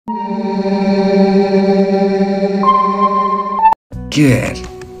के यार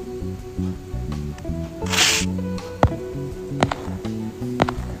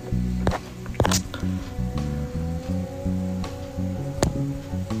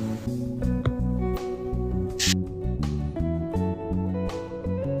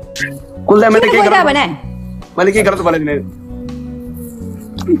कुलदा मैले के गर्नु भने मैले के गर्नु पर्ने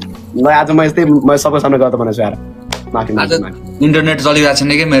ल आज म यस्तै म सबै सामने गर्दा भने यार माफी माग्छु इन्टरनेट चलिरहेको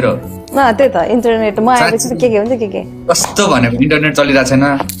छैन के मेरो त्यही त इन्टरनेट म आएपछि के हुन्छ के कस्तो भनेको इन्टरनेट चलिरहेको छैन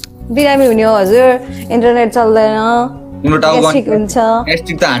बिरामी हुने हो हजुर इन्टरनेट चल्दैन तिम्रो टाउको ग्यास्ट्रिक हुन्छ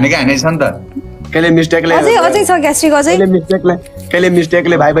ग्यास्ट्रिक त हानेकै हाने छ नि त कहिले मिस्टेकले अझै छ ग्यास्ट्रिक अझै कहिले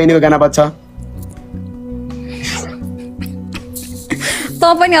मिस्टेकले भाइ बहिनीको गाना बज्छ त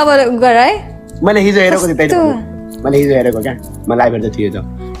पनि अब गर है मैले हिजो हेरेको थिएँ त्यही मैले हिजो हेरेको क्या म लाइभ हेर्दै थिएँ जो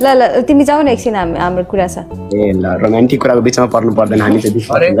ल तिमी जाऊ न एकछिन हाम्रो कुरा छ ए ल रोमान्टिक कुराको बिचमा पर्नु पर्दैन हामी चाहिँ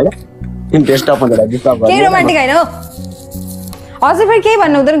डिस्टर्ब हुन्छ के रोमान्टिक हैन हो हजुर फेरि केही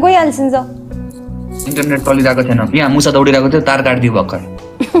भन्नु हुँदैन गइहाल्छिन्छ इन्टरनेट चलिरहेको थिएन यहाँ मुसा दौडिरहेको थियो तार काटिदियो भर्खर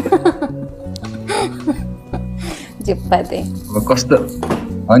जिप्पाते कस्तो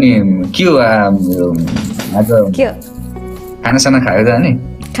अनि के हो आज के खाना साना खायो त अनि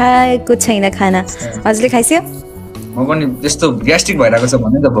खाएको छैन खाना हजुरले खाइस्यो म पनि त्यस्तो ग्यास्ट्रिक भइरहेको छ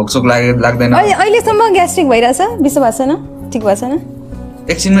भने त भोकसोक लाग्दैन अहिलेसम्म ग्यास्ट्रिक भइरहेछ बिसो भएको छैन ठिक भएको छैन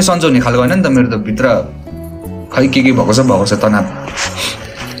एकछिनमै सन्चो हुने खालको होइन नि त मेरो त भित्र खै के भएको छ तनाव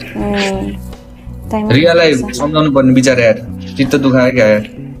रियालाई सम्झाउनु पर्ने बिचारा यार चित्त दुखायो क्या यार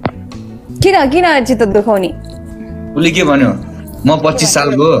किन चित्त दुखाउने उसले के भन्यो म 25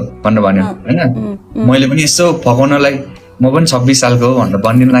 सालको हो भनेर भन्यो होइन मैले पनि यसो फकाउनलाई म पनि 26 सालको हो भनेर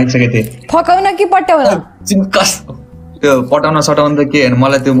भनिदिन लागिसकेको थिएँ फकाउन कि पट्याउन त्यो पटाउन सटाउन त के होइन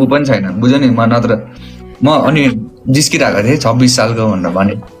मलाई त्यो उ पनि छैन बुझ्यो नि म नत्र म अनि जिस्किरहेको थिएँ 26 सालको भनेर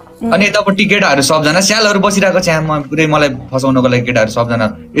भने अनि यतापट्टि केटाहरू सबजना स्यालहरू बसिरहेको छ म पुरै मलाई फसाउनको लागि केटाहरू सबजना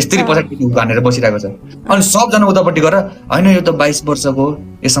यस्तरी पछाडि हानेर बसिरहेको छ अनि सबजना उतापट्टि गएर होइन यो त 22 वर्षको हो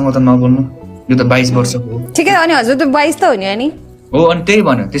यससँग त नबोल्नु यो त 22 वर्षको हो ठिकै अनि हजुर त 22 त हो नि अनि हो अनि त्यही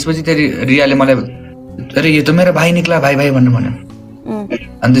भन्यो त्यसपछि त्यो रियाले मलाई अरे यो त मेरो भाइ निक्ला भाइ भन्नु भन्यो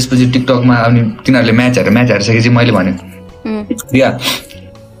अनि त्यसपछि टिकटकमा अनि तिनीहरूले म्याच हेरिसकेपछि मैले भने रिया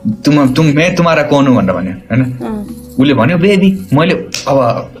मैं तुम्हारा कौन हूँ भनेर भन्यो हैन उसले भन्यो बेबी मैले अब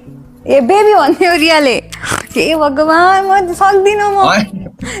ए बेबी भन्यो रियाले हे भगवान म सक्दिन म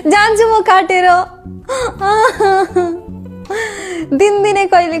जान्छु म काटेर दिनदिनै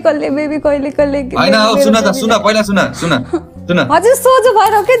कहिले बेबी कहिले हैन सुन पहिला सुन हजुर सोझो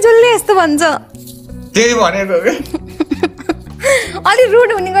भएर के जुल्ले यस्तो भन्छ त्यही भनेको के अलि रुड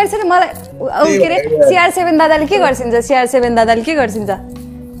हुने गर्छ नि मलाई के रे CR7 दादाले के गर्छिन्छ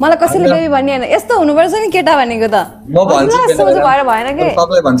मलाई कसैले बेबी भन्ने हैन यस्तो हुनुपर्छ नि केटा भनेको त म भन्छु सोझो भएर भएन के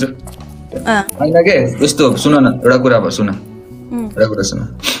सबैले भन्छु हैन के यस्तो सुन न एउटा कुरा सुन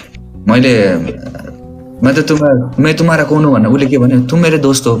मैं तुम्हारा कौन हूँ भन्नु उसले के भन्यो तुम मेरे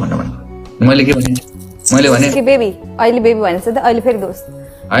दोस्त हो भनेर भन्यो मैले के भने के बेबी अहिले बेबी भनेछ त अहिले फेरि दोस्त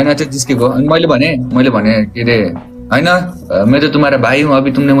हैन त्यो जिस्केको अनि मैले भने के रे हैन मैं तो तुम्हारा भाइ हूँ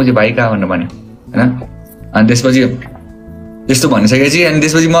अभी तुमने मुझे भाइ कहा भनेर भन्यो हैन अनि त्यसपछि यस्तो भनिसकेपछि अनि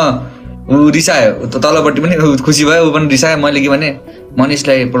त्यसपछि म उ रिसायो तलपट्टि पनि खुसी भयो उ पनि रिसायो मैले के भने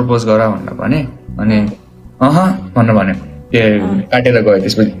मनिषलाई प्रपोज गर भनेर भने अनि भनेर भन्यो के काटेर गयो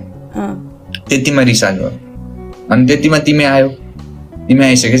त्यसपछि त्यतिमा रिसायो अनि त्यतिमा तिमी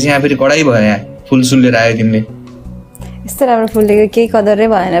आइसकेपछि यहाँ फेरि कडाइ भयो यहाँ फुलसुल लिएर आयो तिमीले यस्तो राम्रो फुलेको केही कदरै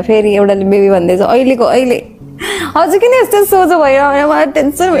भएन फेरि एउटाले बेबी भन्दैछ अहिले हजुर किन यस्तो सोझो भइरह्यो मलाई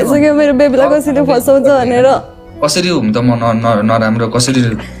टेन्सन भइसक्यो मेरो बेबीलाई कसरी फसाउँछ भनेर कसरी हुँ त म नराम्रो कसरी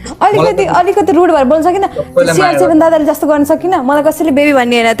अलिकति रुड भएर बोल्न सकिन CR7 दादाले जस्तो गर्न सकिन मलाई कसैले बेबी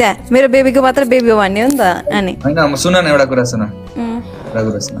भन्ने हैन त्यहाँ मेरो बेबीको मात्र बेबी हो भन्ने हो नि त अनि हैन सुन न एउटा कुरा सुन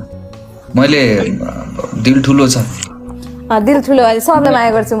मैले दिल ठुलो छ दिल ठुलो अहिले सबलाई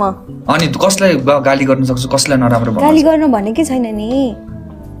माया गर्छु म अनि कसलाई गाली गर्न सक्छु कसलाई नराम्रो गाली गर्न भन्ने के छैन नि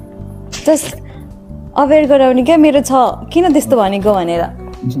जस्ट अवेयर गराउने क्या मेरो छ किन त्यस्तो भनेको भनेर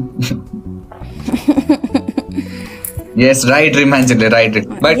यस राइट रे मान्छेले राइट रे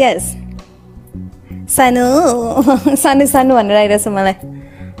बट यस सानु भनेर आइरहेछ मलाई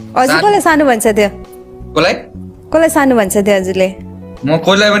हजुर कसलाई सानु भन्छ त्यो कसलाई सानु भन्छ त्यो हजुरले म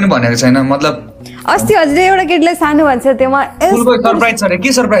कसलाई पनि भनेको छैन मतलब अस्ति हजुरले एउटा केटीलाई सानु भन्छ त्यो म सरप्राइज छ रे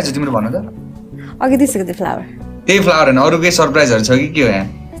के सरप्राइज हो तिम्रो भन त अघि दिसको त्यो फ्लावर त्यही फ्लावर हैन अरु के सरप्राइजहरु छ कि के हो यहाँ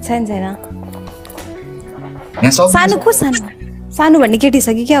छैन यहाँ सब सानु भन्ने केटी छ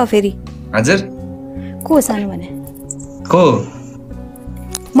कि क्या हो फेरि हजुर को सानु भने को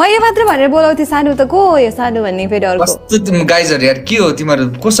मैले मात्र भनेर बोलाउँथेँ सानु त को हो यो सानु भन्ने फेरि अर्को कस्तो तिमी गाइजहरु यार के हो तिमीहरु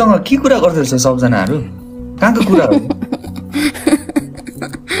कोसँग के कुरा गर्दैछ सबजनाहरु कहाँको कुरा हो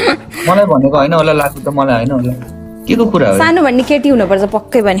मलाई भनेको हैन होला लाग्यो त मलाई हैन होला केको कुरा हो सानु भन्ने केटी हुनुपर्छ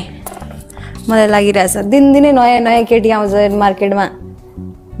पक्कै पनि मलाई लागिरहेछ दिनदिनै नयाँ नयाँ केटी आउँछ मार्केटमा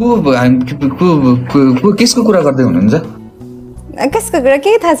को केसको कुरा गर्दै हुनुहुन्छ कसको कुरा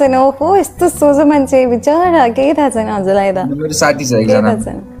केही थाहा छैन ओहो यस्तो सोझो मान्छे बिचरा केही थाहा छैन हजुरलाई त मेरो साथी छ एकजना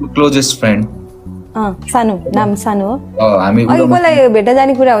क्लोजेस्ट फ्रेन्ड सानु नाम सानु हो हामी अहिले कसलाई भेट्न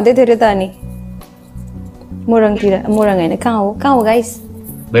जाने कुरा हुँदै थियो त अनि मोरङतिर मोरङ होइन कहाँ हो गाइस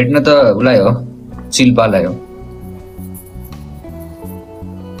भेट्न त उलाई हो चिल्पालाई हो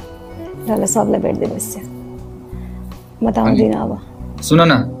ल सबलाई भेट्दिनुहोस् म त आउँदिनँ अब सुन न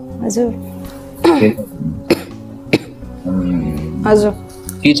हजुर हजुर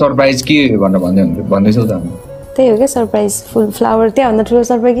के सरप्राइज के भन्दैछौ त त्यही हो क्या सरप्राइज फुल फ्लावर त्यहाँभन्दा ठुलो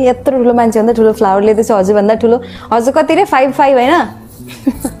सरप्राइज कि यत्रो ठुलो मान्छेभन्दा ठुलो फ्लावर लिँदैछ हजुरभन्दा ठुलो हजुर कति रे 5 होइन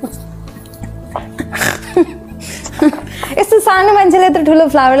यस्तो सानो मान्छेले यत्रो ठुलो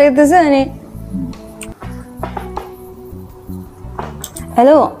फ्लावर लिँदैछ अनि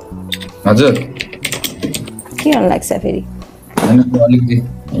हेलो हजुर के भन्नु लाग्छ फेरि अलिकति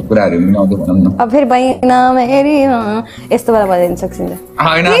कुराहरु मिलाउँदै भनौँ न अब फेरि बहिना मेरी यस्तो वाला भनिदिन सकिन्छ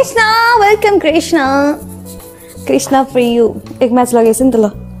Krishna welcome Krishna for you एक म्याच लगाइस नि त ल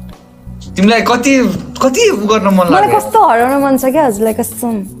तिमीलाई कति गर्न मन लाग्यो मलाई कस्तो हराउन मन छ क्या हजुरलाई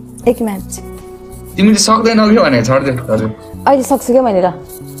कसम एक म्याच तिमीले सक्दैनौ के भने छोड्दे हजुर अहिले सक्छु क्या मैले ल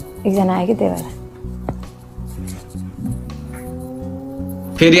एकजना आयो कि त्यही भएर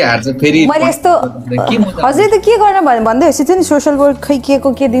फेरि हार्छ फेरि मैले यस्तो हजुर त के गर्न भन्दै हेर्छु थियो नि सोशल वर्क खै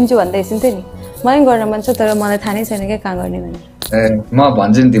के दिन्छु भन्दै हेर्छु थियो नि मलाई गर्न मन छ तर मलाई थाहा नै छैन क्या कहाँ गर्ने भनेर ए म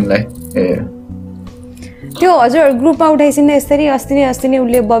भन्छु नि तिमीलाई ए त्यो हजुर ग्रुपमा उठाइसिन यसरी अस्ति नै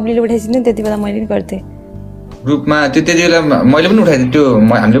उसले बब्लीले उठाइसिन त्यति बेला मैले पनि गर्थेँ ग्रुपमा त्यो त्यति बेला मैले पनि उठाइदिएँ त्यो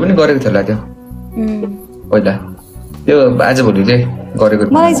हामीले पनि गरेको थियो होला त्यो पहिला त्यो आजभोलि चाहिँ गरेको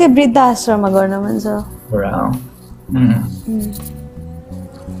मलाई चाहिँ वृद्ध आश्रममा गर्न मन छ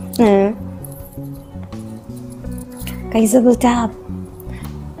काइजबल ट्याप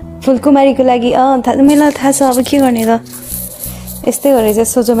फुलकुमारीको लागि मलाई थाहा छ अब के गर्ने त यस्तै गरेर चाहिँ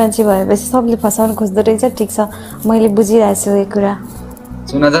सोचो मान्छे भएपछि सबले फसाउन खोज्दो रहेछ ठिक छ मैले बुझिरहेको छु यो कुरा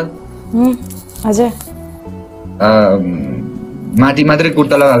सुन त हजुर माथि मात्रै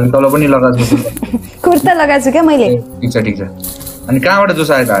कुर्ता लगाएको तल पनि लगाएको कुर्ता लगाएको छु क्या मैले ठिक छ अनि कहाँबाट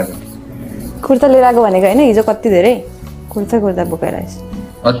जोस आयो त आज कुर्ता लिएर आएको भनेको होइन हिजो कति धेरै कुर्ता बोकेर आएछ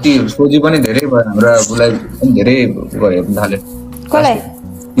अति सोझी पनि धेरै भयो हाम्रो बुलाई पनि धेरै भयो थाल्यो कसलाई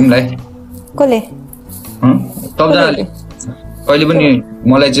तिमीलाई कसले सबजनाले कहिले पनि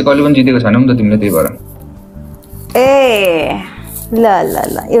मलाई चाहिँ कहिले पनि जितेको छैनौ नि त तिमीले त्यही भएर ए ल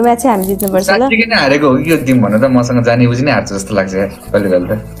यो म्याच चाहिँ हामी जित्नुपर्छ ल साच्चै नै हारेको हो कि यो टिम भन त मसँग जाने बुझि नै हार्छ जस्तो लाग्छ कहिले कहिले त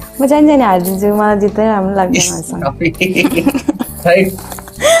म जाने हारिदिन्छु मलाई जित्दै राम्रो लाग्दैन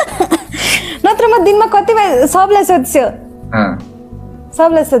नत्र म दिनमा कति सबलाई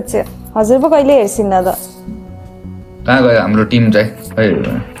सोध्छु हजुर पो कहिले हेर्छिन् त कहाँ गयो हाम्रो टिम चाहिँ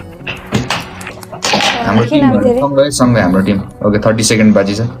हाम्रो टिम सँगै हाम्रो टिम ओके 30 सेकेन्ड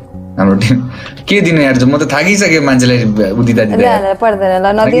बाँकी छ हाम्रो टिम के दिनु यार म त थाकिसकेँ मान्छेलाई उदिता दिँदा पर्दैन ल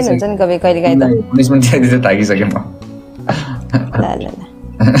नदिनु हुन्छ नि कहिले काहीँ त पनिसमेन्ट दिँदा थाकिसकेँ म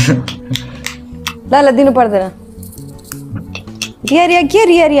ल दिनु पर्दैन रिया के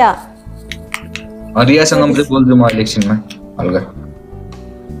रिया रियासँग मात्रै बोल्छु म इलेक्सनमा हल्का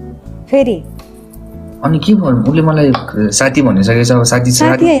फेरि अनि के भन्नु उले मलाई साथी भनिसकेछ अब साथी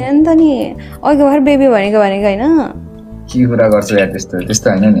साथी हैन नि त नि अघि भर बेबी भनेको हैन के कुरा गर्छ यार त्यस्तो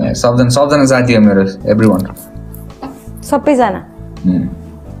हैन नि सबजना साथी हो मेरो एभ्रीवन सबै जना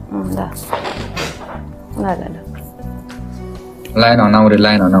ल लाइन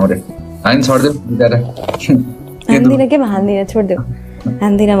हनाउरे हैन छोड्देऊ बिचारा हान्दिन के हान्दिन छोड्देऊ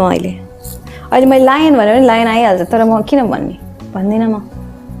हान्दिन म अहिले मैले लाइन भने पनि लाइन आइहाल्छ तर म किन भन्दिन म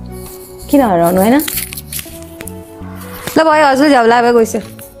किन हराउनु हैन ल भयो हजुर जाऊ लाबे गइस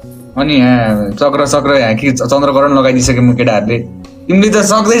अनि यहाँ चक्र यहाँ कि चन्द्रकरण लगाइदिसके म केटाहरुले तिमीले त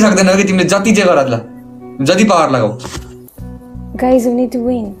सक्दैनौ कि तिमीले जति चाहिँ गर ल जति पावर लगाऊ guys we need to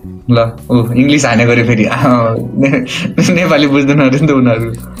win ल ओ इंग्लिश हाने गरे फेरि नेपाली बुझ्दैन नि त उनीहरु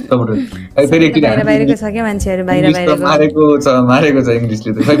तपाईहरु फेरि एकचोटी बाहिरको छ के मान्छेहरु बाहिरको मारेको छ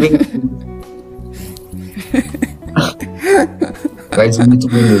इंग्लिशले त फेरि Guys, we need to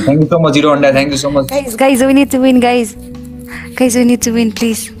win. Thank you so much, Hero Honda. Thank you so much. Guys, we need to win, guys. Guys, we need to win,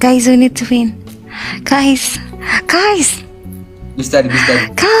 please. Guys, we need to win. Guys. Bistari.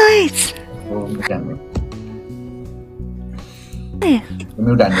 Guys. Oh,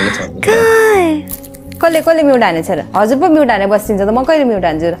 mute हान्दिएको छ कसले mute हानेछ र हजुर पो mute हाने बस्दिन्छ त म कहिले mute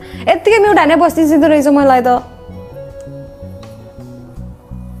हान्छु र यत्तिकै म्युट हाने बस्दिन्छ रहेछ मलाई त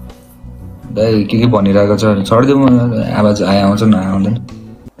दाइ के भनिरहेको छ छोडिदिउँ आवाज आउँछ न आउँदैन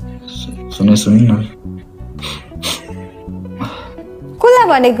सुन्नु न कसलाई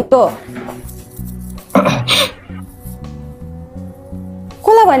भनेको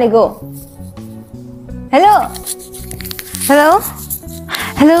कसलाई भनेको hello hello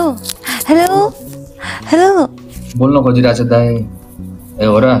hello hello hello बोल्न खोजिरहेको छ दाइ ए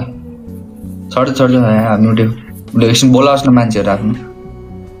हो र छोड्यो म्युट एकछिन बोलाओस् न मान्छेहरू आफ्नो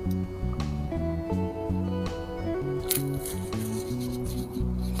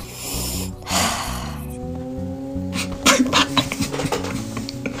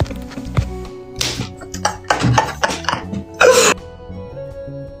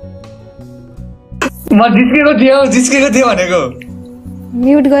म जिस्केको थियो भनेको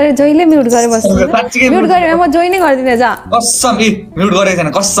म्युट गरे जहिले म्युट गरे बस्नु म्युट गरे म जोइ नै गर्दिन जा कसम म्युट गरेको छैन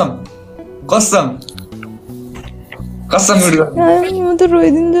कसम म्युट गरे म त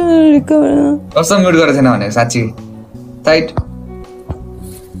रोइदिन्छु कसम म्युट गरेको छैन भनेको साच्ची टाइट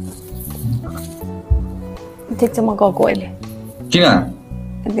ठिक छ म गएको अहिले किन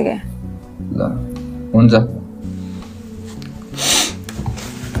यतिकै ल हुन्छ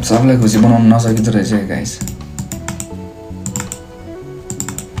सबलाई खुसी बनाउन नसकिँदो रहेछ गाइस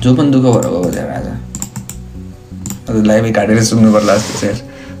जो पनि दुःख भएर गएको थियो आज लाइभै काटेर सुन्नु पर्ला जस्तो छ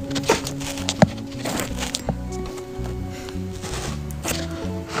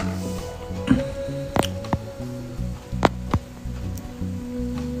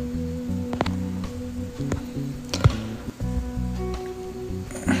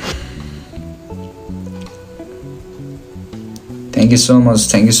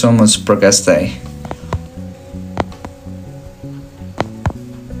Thank you so much, Prakash Thai.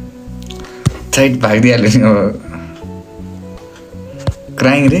 Tight भागिदिहाल्यो नि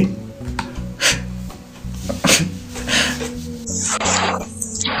crying रे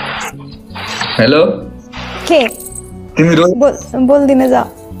हेलो के तिमी रोज बोल्दिन जा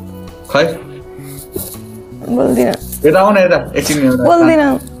खै बोल्दिन यता आउ न यता एकछिन बोल्दिन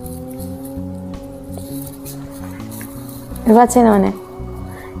छैन भने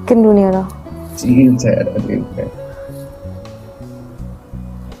किन रुने हो र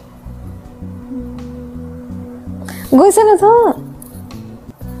गइसन त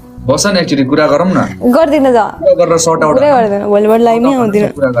बस न एक्चुअली कुरा गरौँ न गर्दिन जा कुरा गरेर सर्ट आउट गर्दैन भोलिबाट लाइभमै आउँदिन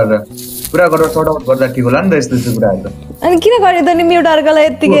कुरा गरेर सर्ट आउट गर्दा ठिक होला नि त यस्तो कुराहरु त अनि किन गर्ने त नि म्युट अर्कालाई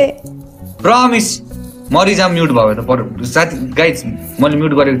यतिकै प्रमिस मरिजाम म्युट भयो त साथी गाइज मैले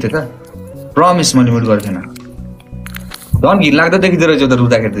म्युट गरेको थिएँ त प्रमिस मैले म्युट गरेको थिएन झन् घिन लाग्दो देखिँदो रहेछ त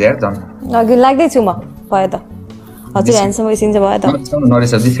रुँदाखेरि त यार झन् घिन लाग्दैछु म भयो त हजुर ह्यान्डसम भइसिन्छ भयो त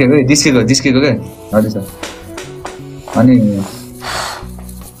नरेश जिस्केको के नरेश अनि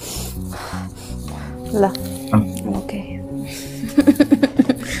ल ओके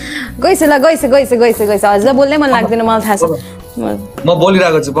गइस हजुर बोल्नै मन लाग्दैन मलाई थाहा छ म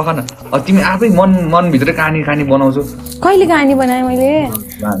बोलिरहेको छु पख न तिमी आफै मन भित्र कहानी बनाउँछौ कहिले कहानी बनाएँ मैले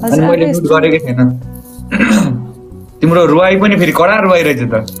अनि मैले म्युट गरेकै थिएन तिम्रो रुवाई पनि फेरि कडा रुवाई रहेछ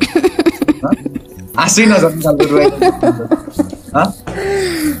त आशै नजर्ने खालको रुवाई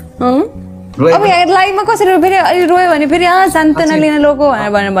अब लाइभमा कसरी फेरि रोयो भने फेरि सान्त्वना लिन लोको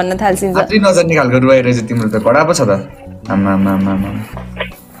भनेर भन्न थाल्छिन्छ आशै नजर्ने खालको रुवाई रहेछ तिम्रो त कडा पो छ त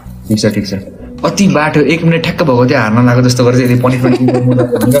ठिक छ कति बाटो 1 मिनेट ठ्याक्क भएको थियो हार्न लाग्यो जस्तो गरेर यसले पनिसमेन्ट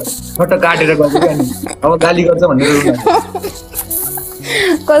छोटो काटेर गएको क्या नि अब गाली गर्छ भनेर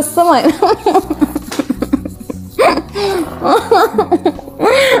कसम होइन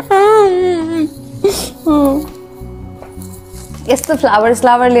यस्तो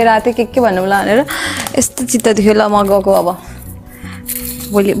फ्लावर लिएर आएको थिएँ के भन्नु होला भनेर यस्तो चित्त थियो ल म गएको अब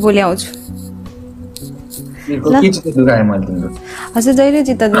भोलि आउँछु हजुर जहिले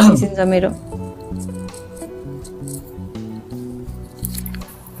चित्त दुखिन्छ मेरो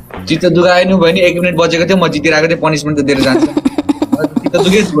चित्त दुखाएनु भयो नि 1 मिनेट बजेको थियो म जितिरहेको थिएँ पनिसमेन्ट त दिएर जान्छ चित्त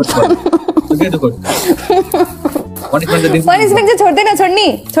दुखै दुखो पनिसमेन्ट चाहिँ छोड्दैन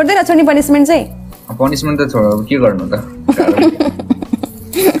पनिसमेन्ट चाहिँ पनिसमेन्ट त के गर्नु त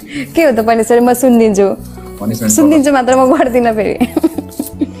के हो त पनिसमेन्ट म सुनिदिन्छु मात्र म गर्दिनँ फेरि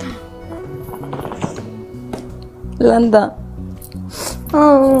ल नि त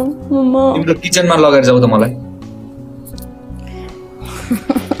तिम्रो किचनमा लगेर जाऊ त मलाई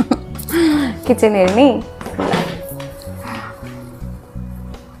किचन हेर्ने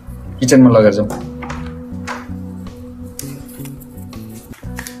किचनमा लगेर जाऊ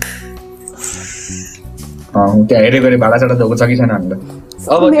त्यहाँ हेरे गरे भाँडा साडा धोएको छ कि छैन भनेर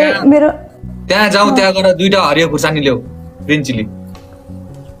अब मेरो त्यहाँ जाउँ, त्यहाँ गएर 2टा हरियो खुर्सानी ल्याऊ, ग्रिन चिली।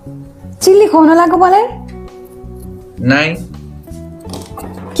 चिल्ली खुवाउन लाग्यो मलाई? नाइ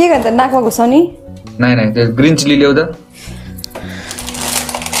के गर्दा नाकमा घुसाउने? नाइ नाइ, त्यो ग्रिन चिली ल्याऊ त,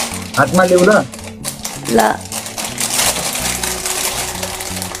 हातमा ल्याऊ ल। ल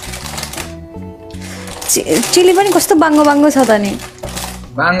चिल्ली पनि कस्तो बाङ्गो बाङ्गो छ त नि।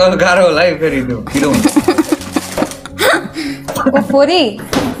 बाङ्गो गाह्रो होला है फेरि, त्यो किरो हुन्छ। फोरी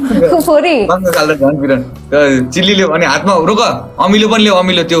बाङ्गो खाल्दा झन् पिरन। चिल्ली ल्याऊ, अनि हातमा रुक, अमिलो पनि ल्याऊ,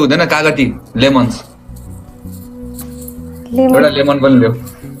 अमिलो त्यो हुँदैन कागती, लेमन्स, एउटा लेमन पनि ल्याऊ।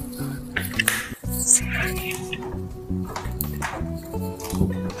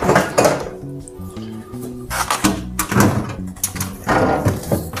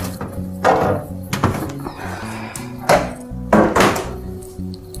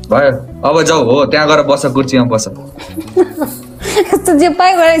 भयो, अब जाऊ, हो त्यहाँ गएर बस, कुर्सीमा बस। यस्तो जे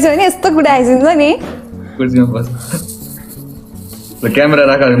पाइ गरेको छ भने यस्तो कुरा आइसिन्छ नि। कुर्सीमा बस, ल क्यामेरा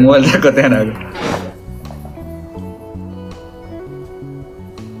राख, मोबाइल राख, त्यहाँ राख।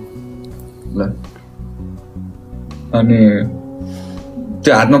 ल अनि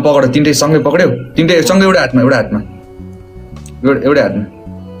त्यो हातमा पक्ड, 3टै सँगै पक्ड्यौ, 3टै सँगै एउटै हातमा, एउटै हातमा, एउटै हातमा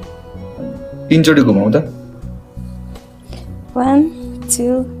 3 चोटि घुमाऊ त। 1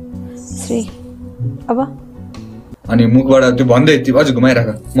 2 3 अब अनि मुखबाट त्यो भन्दै त्यो अझ घुमाइराख,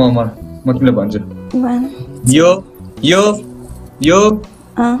 म तिमीलाई भन्छु। 1 यो यो यो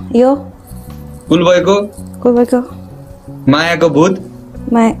यो कुलबोयको मायाको भूत,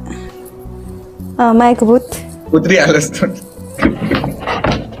 मायाको भूत उत्रिहाल्छ।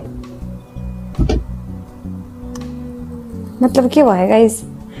 मतलब के भयो गाइस?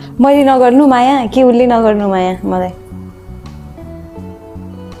 मैले नगर्नु माया कि उसले नगर्नु माया मलाई?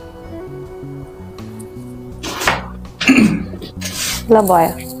 ल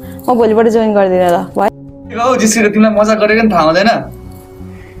भयो, म भोलिबाट जोइन गर्दिनँ। ल भयो, जिस्केर तिमीलाई मजा गरेको नि थाहा हुँदैन।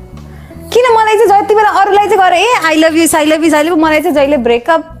 किन मलाई चाहिँ जति बेला अरूलाई चाहिँ गरे आई लभ यु मलाई चाहिँ जहिले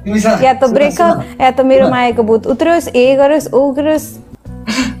ब्रेकअप या त ब्रेकअप या त मेरो मायाको भूत उत्रियोस्, ए गरोस् ओ गरोस्।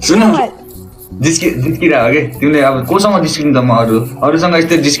 सुन जिस्किरा हो कि तिमीले, अब कोसँग जिस्किनु त? म अरूसँग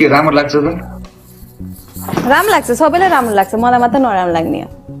यस्तै जिस्के राम्रो लाग्छ त? राम्रो लाग्छ, सबैलाई राम्रो लाग्छ, मलाई मात्र नराम्रो लाग्ने हो।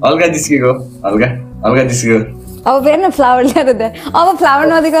 हल्का जिस्केको, हल्का जिस्केको। अब फेरि न फ्लावर ल्याएर दे, अब फ्लावर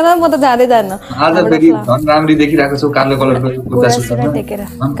नदेखिकन म त जाँदै जान्न। आज फेरि झन् राम्ररी देखिरहेको छौ, कालो कलरको कुर्ता सुट,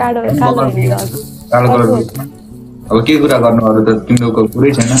 कालो कलरको। अब के कुरा गर्नु, अरू त तिम्रो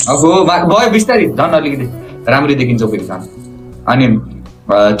कुरै छैन। अब भयो बिस्तारै, झन् अलिकति राम्ररी देखिन्छौ फेरि झन्। अनि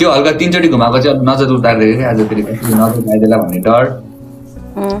त्यो हल्का 3 चोटि घुमाएको चाहिँ अब नजर उतार्दै क्या, आज फेरि नजर आइदेला भन्ने डर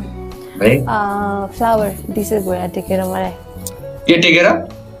है। फ्लावर दिस घुडा टेकेर मलाई। के टेकेर?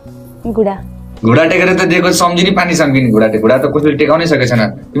 घुडा टेकेर त दिएको सम्झिने, पानी सम्झिने। घुडा त कसैले टेकाउनै सकेको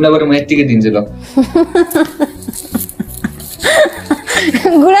छैन, तिमीलाई बरु म यत्तिकै दिन्छु ल।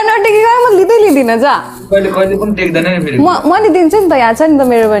 घुडा नटेकेको म लिँदिनँ जा, कहिले पनि टेक्दैन नि फेरि। म नि दिन्छु नि त, यहाँ छ नि त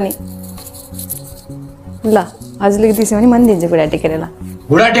मेरो पनि। ल हजुरले दिन्छु भने म नि दिन्छु घुडा टेकेर। ल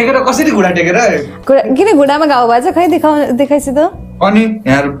घुडा टेकेर कसरी? घुडा टेकेर किन घुडामा घाउ भएको छ? खै देखाइछु त। अनि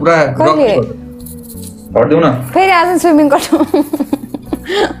यहाँ पुरा हट्देऊ न फेरि आज स्विमिङ गर्नु।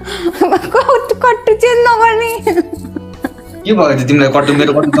 कट्टु चेन्ज नगर्ने। के भयो तिमीलाई? कट्टु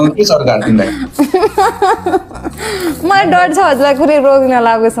मेरो कट्टुसँग के सरकार तिमीलाई? मलाई डर छ हजुरलाई कुनै रोग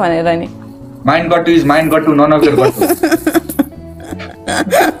नलागोस् भनेर नि। Mind कट्टु is mind कट्टु, non of your कट्टु।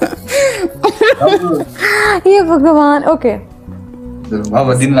 ये भगवान। ओके अब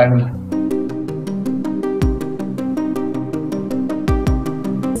दिन लाग्नु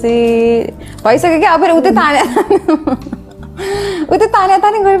भइसक्यो क्या। अब फेरि उतै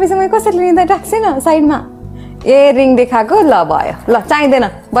ताने गरेपछि मैले कसरी लिँदा राख्छिन साइडमा। ए रिङ देखाएको, ल भयो, ल चाहिँदैन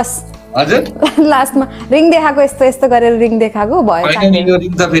बस। हजुर लास्टमा रिङ देखाएको, यस्तो गरेर रिङ देखाएको भयो। यो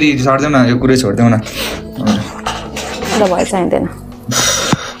रिङ त फेरि छोड्देऊ न, यो कुरै छोड्देऊ न। ल भयो, चाहिँदैन।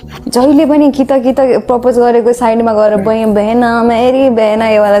 जहिले पनि कि त प्रपोज गरेको साइडमा गएर बहना मेरी बहना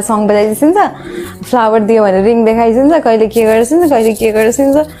यो वाला सङ बजाइदिन्छ, फ्लावर दियो भने रिङ देखाइदिन्छ, कहिले के गर्छिन्छ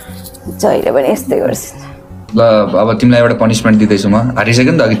जहिले पनि यस्तै गर्छिन्छ। ल अब तिमीलाई एउटा पनिसमेन्ट दिँदैछु म।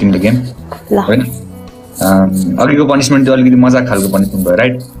 हारिसक्यो नि त अघि तिमीले गेम, होइन? अघिको पनिसमेन्ट चाहिँ अलिकति मजाक खालको पनिसमेन्ट भयो,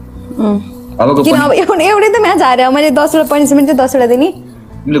 राइट? किन अब एउटै त म्याच हार्यो, मैले 10 वटा पनिसमेन्ट चाहिँ 10 वटा दिने।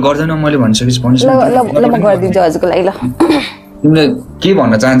 तिमीले गर्दैनौ, मैले भनिसकेपछि पनिसमेन्ट। ल म गरिदिन्छु हजुरको लागि। ल तिमीले के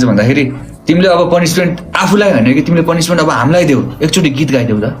भन्न चाहन्छु भन्दाखेरि, तिमीले अब पनिसमेन्ट आफूलाई होइन कि तिमीले पनिसमेन्ट अब हामीलाई देऊ, एकचोटि गीत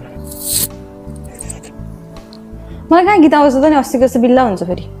गाइदेऊ त। मलाई कहाँ गीत आउँछ त नि, अस्ति कस्तो बिल्ला हुन्छ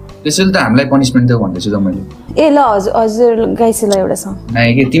फेरि। त्यसैले त हामीलाई पनिसमेन्ट देऊ भन्दैछु त मैले। ए ल हजुर गाइस ल एउटा सङ।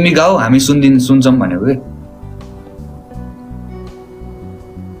 नाइ के तिमी गाऊ, हामी सुन्छौँ भनेको के।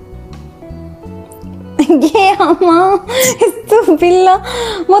 के आमा यस्तो पिल्ला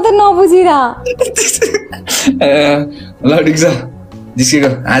म त नबुझिरा ल ठिक छ जिस्केको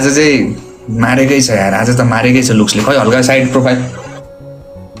आज चाहिँ मारेकै छ यार आज त मारेकै छ लुक्सले खै हल्का साइड प्रोफाइल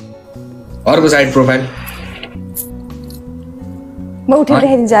अर्को साइड प्रोफाइल म उठेर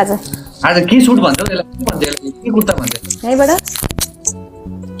देखाइदिन्छु आज के सुट भन्छ यसलाई के भन्छ यसलाई के कुर्ता भन्छ यहीबाट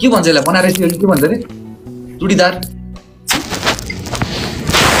के भन्छ यसलाई बनारसी के भन्छ रे चुडीदार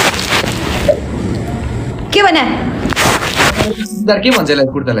के भन्या चुडीदार के भन्छ यसलाई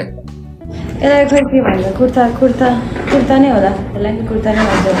कुर्तालाई यसलाई खै के भन्छ कुर्ता कुर्ता कुर्ता नै होला यसलाई कुर्ता नै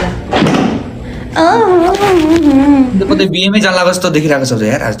भन्छ होला त्यो कतै बिहेमै जान लाग्छ जस्तो देखिरहेको छ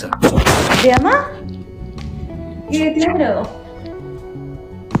यार आज त बिहामा ए तिम्रो हो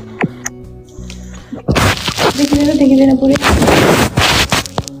देखिँदैन पुरै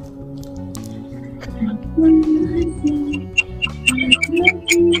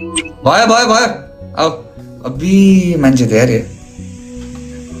भयो भयो भयो आऊ अबि मान्छे त यार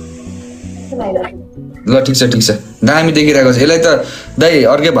ल ठिक छ दामी देखिरहेको छ यसलाई त दाइ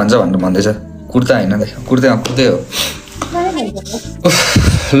अर्कै भन्छ भनेर भन्दैछ कुर्ता होइन दाइ कुर्तै हो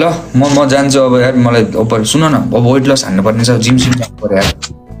ल म जान्छु अब यार मलाई अब सुन न अब वेट लस हान्नु पर्ने छ जिम जानु पर्यो यार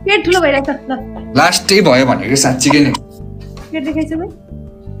पेट ठुलो भइरहेछ ल लास्टै भयो भनेको साँच्चीकै नै पेट देखाइछु बे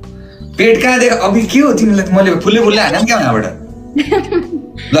पेट कहाँ देख अबि के हो तिमीलाई मैले फुल्ले हान्यो क्या यहाँबाट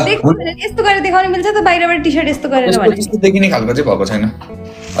ल यस्तो गरेर देखाउन मिल्छ त बाहिरबाट टी-शर्ट यस्तो गरेर भने त्यस्तो देखिने खालको चाहिँ भएको छैन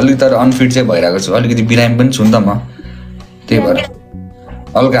अलिक तर अनफिट चाहिँ भइरहेको छु अलिकति बिरामी पनि छु नि त म त्यही भएर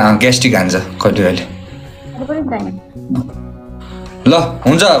हल्का ग्यास्ट्रिक हान्छ कहिले ल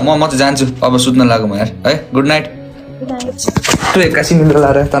हुन्छ म चाहिँ जान्छु अब सुत्न लाग्यो म यार है गुड नाइट एक्कासी निन्द्रा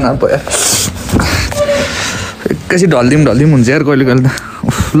लाएर तनाव भयो एक्कासी ढल्दिम हुन्छ यार कहिले कहिले त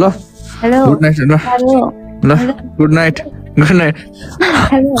ल गुड नाइट ल गुड नाइट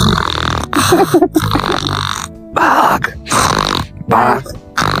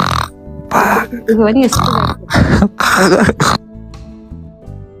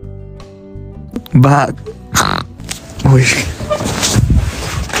भाग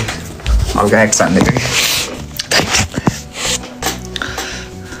हल्का एक्स हान्ने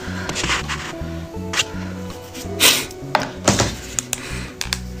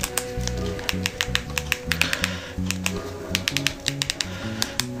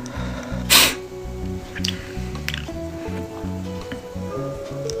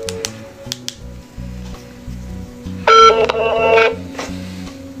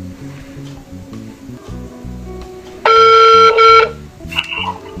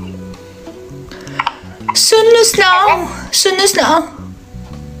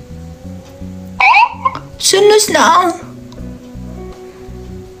सुन्नुस् न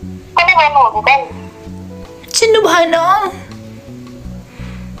चिन्नु भएन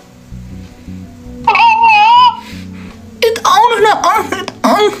आउनु न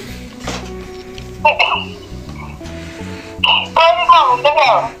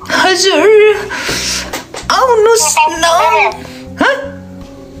हजुर आउनुहोस् न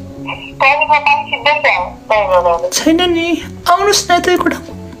छैन नि आउनुहोस् न यता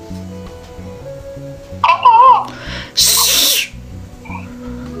एकपल्ट